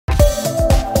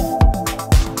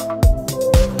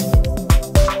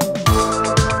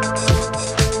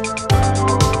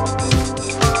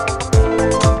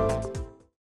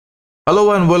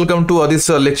Hello and welcome to this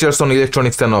lectures on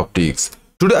electronics and optics.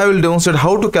 Today I will demonstrate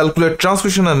how to calculate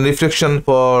transmission and reflection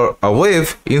for a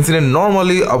wave incident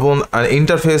normally upon an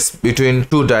interface between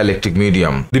two dielectric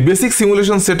medium. The basic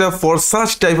simulation setup for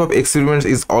such type of experiments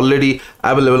is already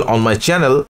available on my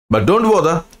channel, but don't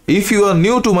bother. If you are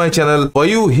new to my channel, for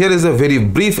you here is a very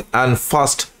brief and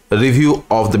fast review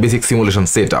of the basic simulation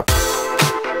setup.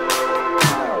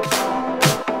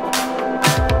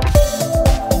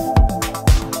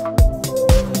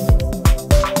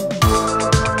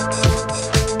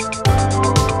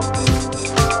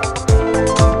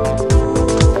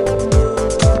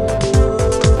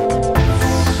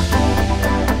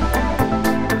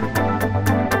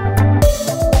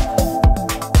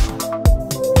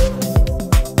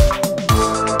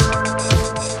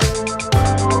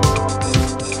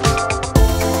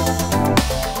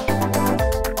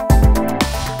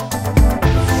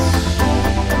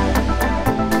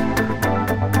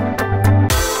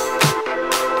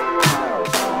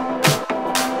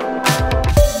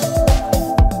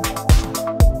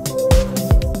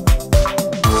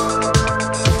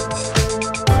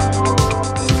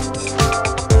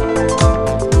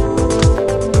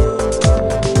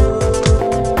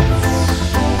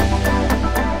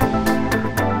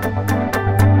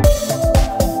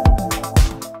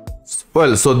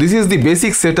 Well, so this is the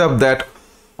basic setup that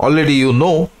already you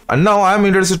know, and now I am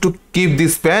interested to keep the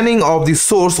spanning of the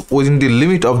source within the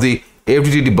limit of the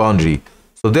FDTD boundary.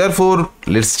 So therefore,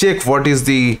 let's check what is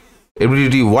the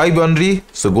FDTD Y boundary.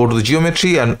 So go to the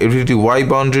geometry, and FDTD Y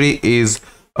boundary is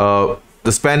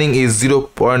the spanning is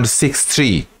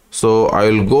 0.63. So I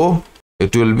will go,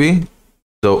 it will be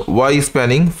the Y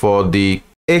spanning for the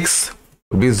X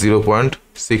will be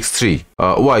 0.63.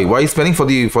 Y spanning for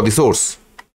the source.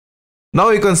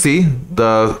 Now you can see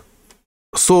the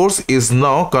source is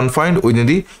now confined within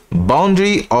the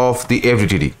boundary of the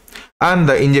FDTD and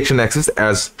the injection axis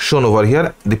as shown over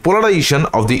here. The polarization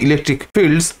of the electric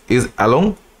fields is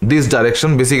along this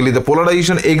direction. Basically the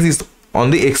polarization exists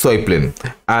on the XY plane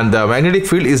and the magnetic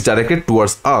field is directed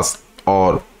towards us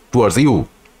or towards you.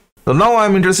 So now I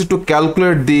am interested to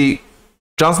calculate the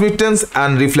transmittance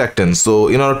and reflectance. So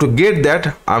in order to get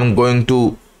that, I am going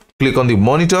to click on the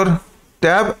monitor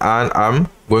tab and I'm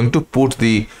going to put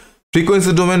the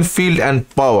frequency domain, field and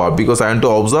power, because I want to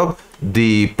observe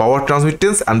the power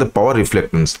transmittance and the power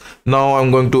reflectance. Now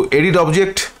I'm going to edit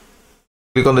object,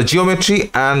 click on the geometry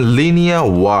and linear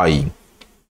Y,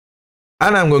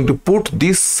 and I'm going to put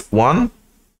this one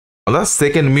on the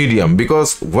second medium,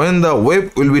 because when the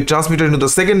wave will be transmitted into the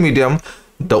second medium,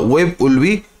 the wave will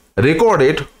be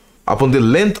recorded upon the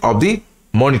length of the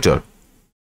monitor.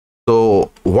 So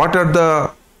what are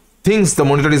the things the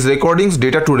monitor is recording?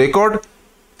 Data to record.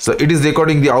 So it is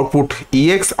recording the output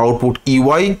EX, output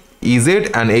EY, EZ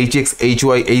and HX,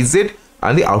 HY, HZ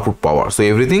and the output power. So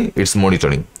everything it's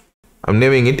monitoring. I'm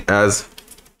naming it as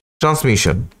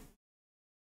transmission.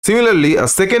 Similarly, a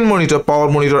second monitor, power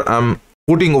monitor, I'm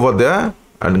putting over there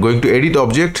and going to edit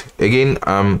object. Again,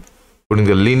 I'm putting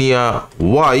the linear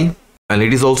Y and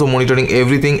it is also monitoring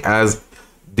everything as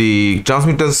the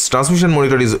transmission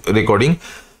monitor is recording.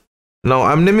 Now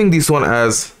I'm naming this one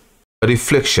as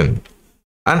reflection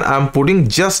and I'm putting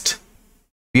just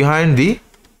behind the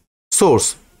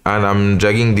source and I'm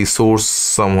dragging the source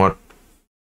somewhat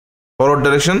forward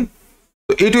direction.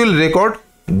 So it will record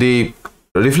the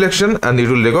reflection and it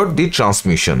will record the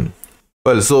transmission.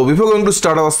 Well, so before going to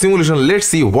start our simulation, let's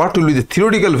see what will be the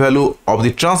theoretical value of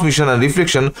the transmission and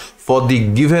reflection for the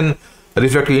given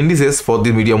refractive indices for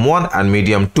the medium 1 and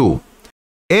medium 2.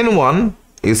 N1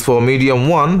 is for medium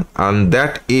 1 and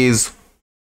that is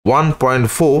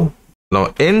 1.4. Now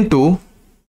N2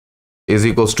 is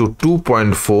equals to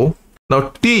 2.4. Now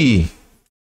T,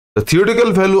 the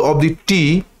theoretical value of the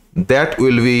T, that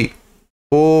will be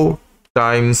 4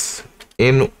 times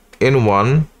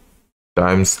N1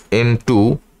 times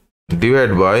N2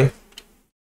 divided by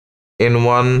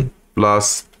N1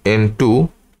 plus N2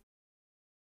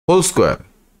 whole square.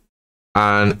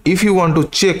 And if you want to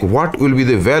check what will be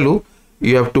the value,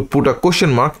 you have to put a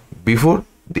question mark before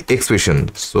the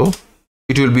expression. So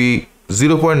it will be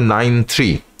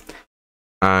 0.93.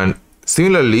 And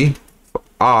similarly for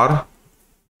R,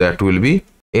 that will be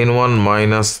N1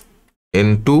 minus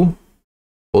N2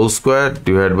 whole square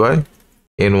divided by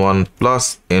N1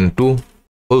 plus N2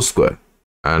 whole square.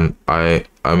 And I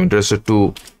am interested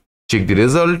to check the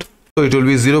result. So it will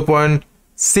be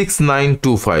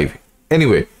 0.6925.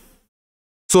 Anyway,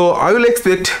 so I will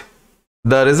expect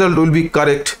the result will be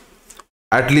correct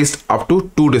at least up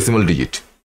to 2 decimal digit.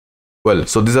 Well,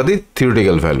 so these are the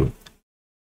theoretical value.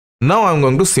 Now I'm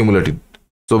going to simulate it.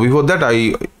 So before that,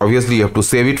 I obviously have to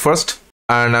save it first.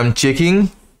 and I'm checking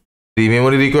the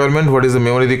memory requirement. What is the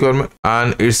memory requirement?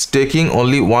 And it's taking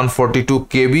only 142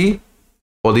 KB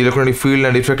for the electronic field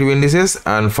and refractive indices,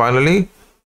 and finally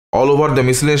all over the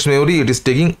miscellaneous memory it is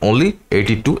taking only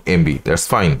 82 MB. That's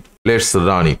fine. Let's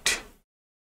run it.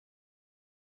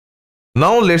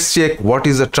 Now let's check what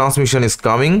is the transmission is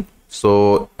coming.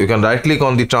 So you can right click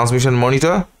on the transmission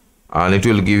monitor and it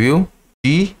will give you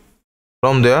T.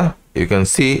 From there you can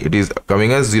see it is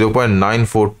coming as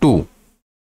 0.942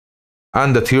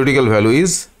 and the theoretical value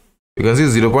is, you can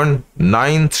see,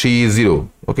 0.930.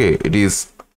 okay, it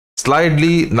is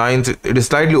slightly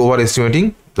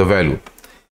overestimating the value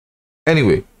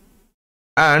anyway.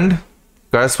 And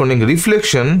corresponding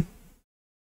reflection,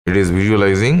 it is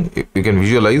visualizing, you can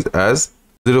visualize as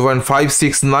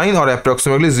 0.569 or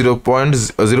approximately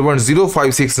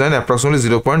 0.0569, approximately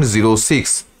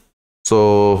 0.06.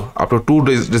 So after 2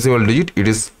 decimal digit it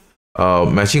is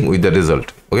matching with the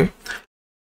result. Okay,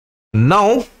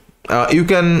 now you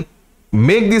can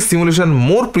make this simulation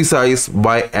more precise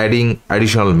by adding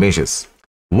additional meshes.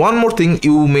 One more thing,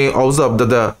 you may observe that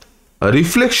the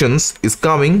reflections is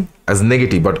coming as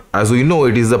negative, but as we know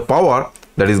it is the power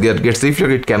that is gets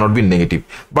reflected, it cannot be negative.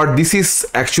 But this is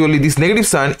actually, this negative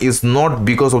sign is not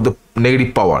because of the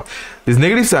negative power. This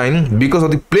negative sign because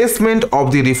of the placement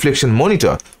of the reflection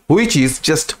monitor, which is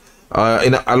just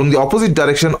along the opposite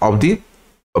direction of the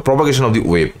propagation of the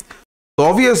wave. So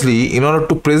obviously in order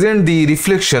to present the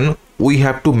reflection we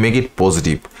have to make it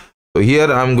positive. So here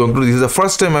I'm going to, this is the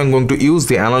first time I'm going to use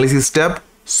the analysis tab.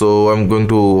 So I'm going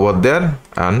to over there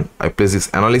and I place this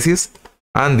analysis,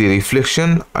 and the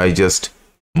reflection I just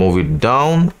move it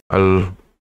down. I'll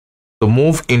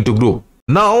move into group.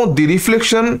 Now the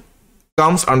reflection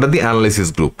comes under the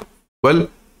analysis group. Well,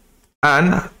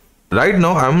 and right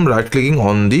now I'm right clicking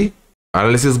on the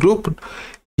analysis group.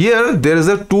 Here there is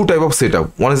a two type of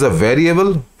setup. One is a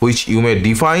variable which you may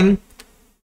define.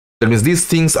 That means these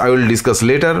things I will discuss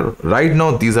later. Right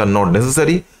now these are not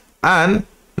necessary. And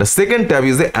the second tab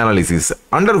is the analysis,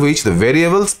 under which the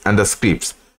variables and the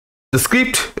scripts. The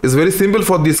script is very simple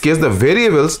for this case. The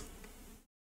variables,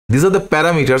 these are the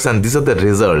parameters and these are the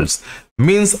results.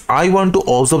 Means I want to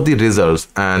observe the results,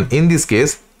 and in this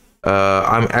case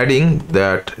I'm adding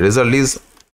that result is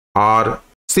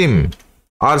RSIM.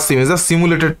 RSIM is a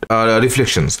simulated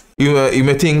reflections. You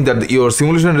may think that your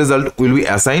simulation result will be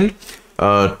assigned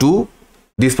to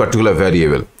this particular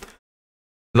variable.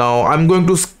 Now I'm going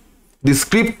to the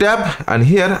script tab, and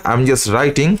here I'm just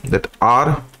writing that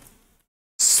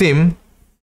RSIM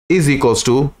is equals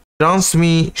to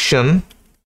transmission.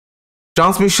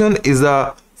 Transmission is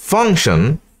a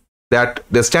function, that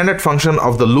the standard function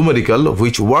of the Lumerical,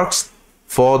 which works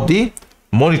for the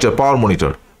monitor, power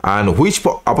monitor, and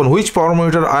upon which power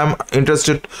monitor I am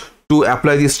interested to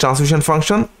apply this transmission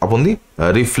function, upon the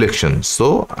reflection.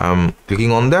 So I'm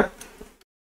clicking on that,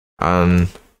 and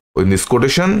in this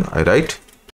quotation I write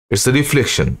it's a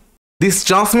reflection. This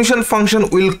transmission function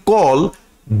will call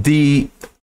the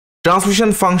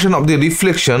transmission function of the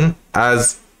reflection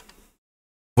as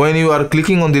when you are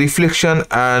clicking on the reflection,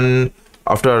 and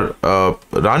after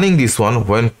running this one,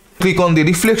 when click on the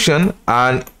reflection,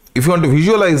 and if you want to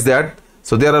visualize that,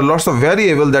 so there are lots of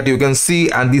variables that you can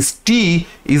see, and this T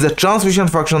is a transmission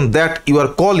function that you are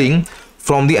calling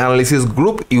from the analysis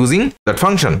group using that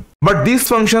function. But this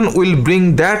function will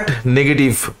bring that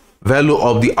negative value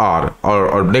of the R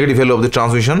or negative value of the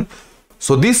transmission.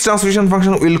 So this transmission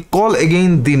function will call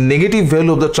again the negative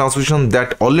value of the transmission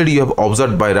that already you have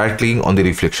observed by right clicking on the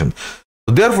reflection.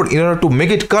 So therefore, in order to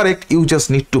make it correct, you just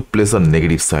need to place a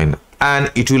negative sign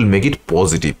and it will make it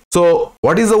positive. So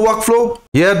what is the workflow?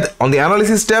 Here on the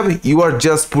analysis tab, you are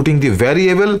just putting the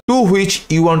variable to which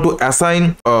you want to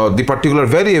assign the particular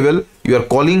variable you are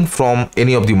calling from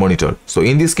any of the monitor. So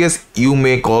in this case, you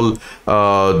may call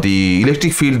the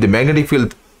electric field, the magnetic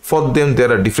field. For them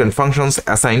there are different functions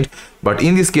assigned, but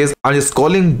in this case I'm just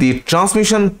calling the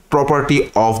transmission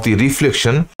property of the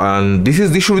reflection, and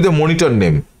this should be the monitor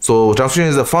name. So transmission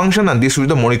is a function and this should be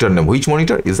the monitor name. Which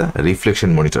monitor? Is a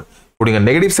reflection monitor. Putting a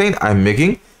negative sign, I'm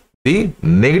making the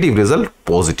negative result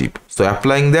positive. So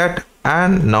applying that,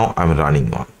 and now I'm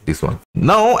running on this one.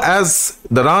 Now as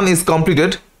the run is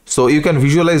completed, so you can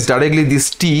visualize directly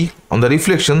this T on the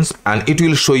reflections and it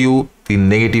will show you the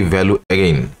negative value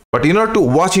again. But in order to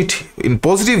watch it in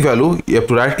positive value, you have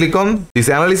to right click on this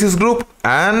analysis group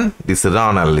and this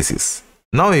run analysis.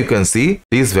 Now you can see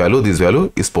this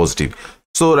value is positive.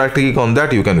 So right click on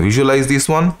that, you can visualize this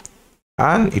one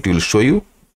and it will show you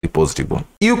the positive one.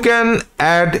 You can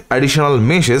add additional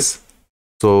meshes.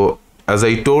 So as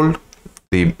I told,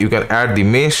 you can add the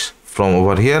mesh from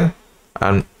over here,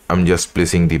 and I'm just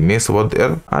placing the mesh over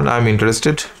there, and I'm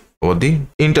interested over the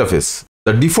interface.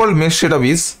 The default mesh setup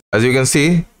is, as you can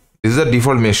see, this is a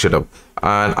default mesh setup,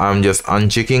 and I'm just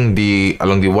unchecking the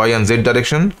along the Y and Z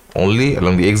direction, only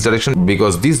along the X direction,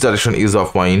 because this direction is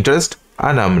of my interest,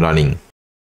 and I'm running.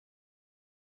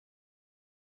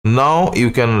 Now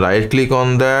you can right click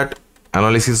on that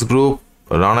analysis group,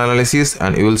 run analysis,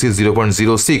 and you will see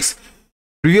 0.06.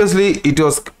 Previously it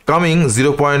was coming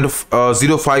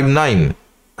 0.059,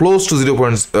 close to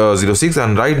 0.06,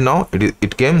 and right now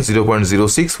it came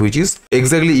 0.06, which is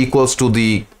exactly equals to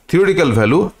the theoretical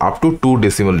value up to 2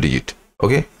 decimal digit.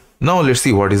 Okay, now let's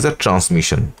see what is the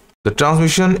transmission. The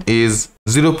transmission is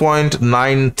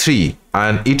 0.93,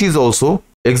 and it is also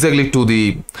exactly to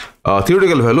the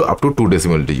theoretical value up to 2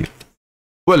 decimal digit.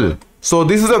 Well, so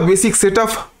this is a basic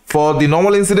setup for the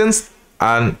normal incidence,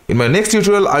 and in my next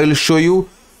tutorial I will show you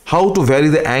how to vary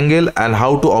the angle and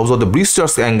how to observe the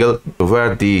Brewster's angle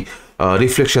where the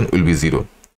reflection will be 0.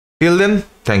 Till then,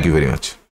 thank you very much.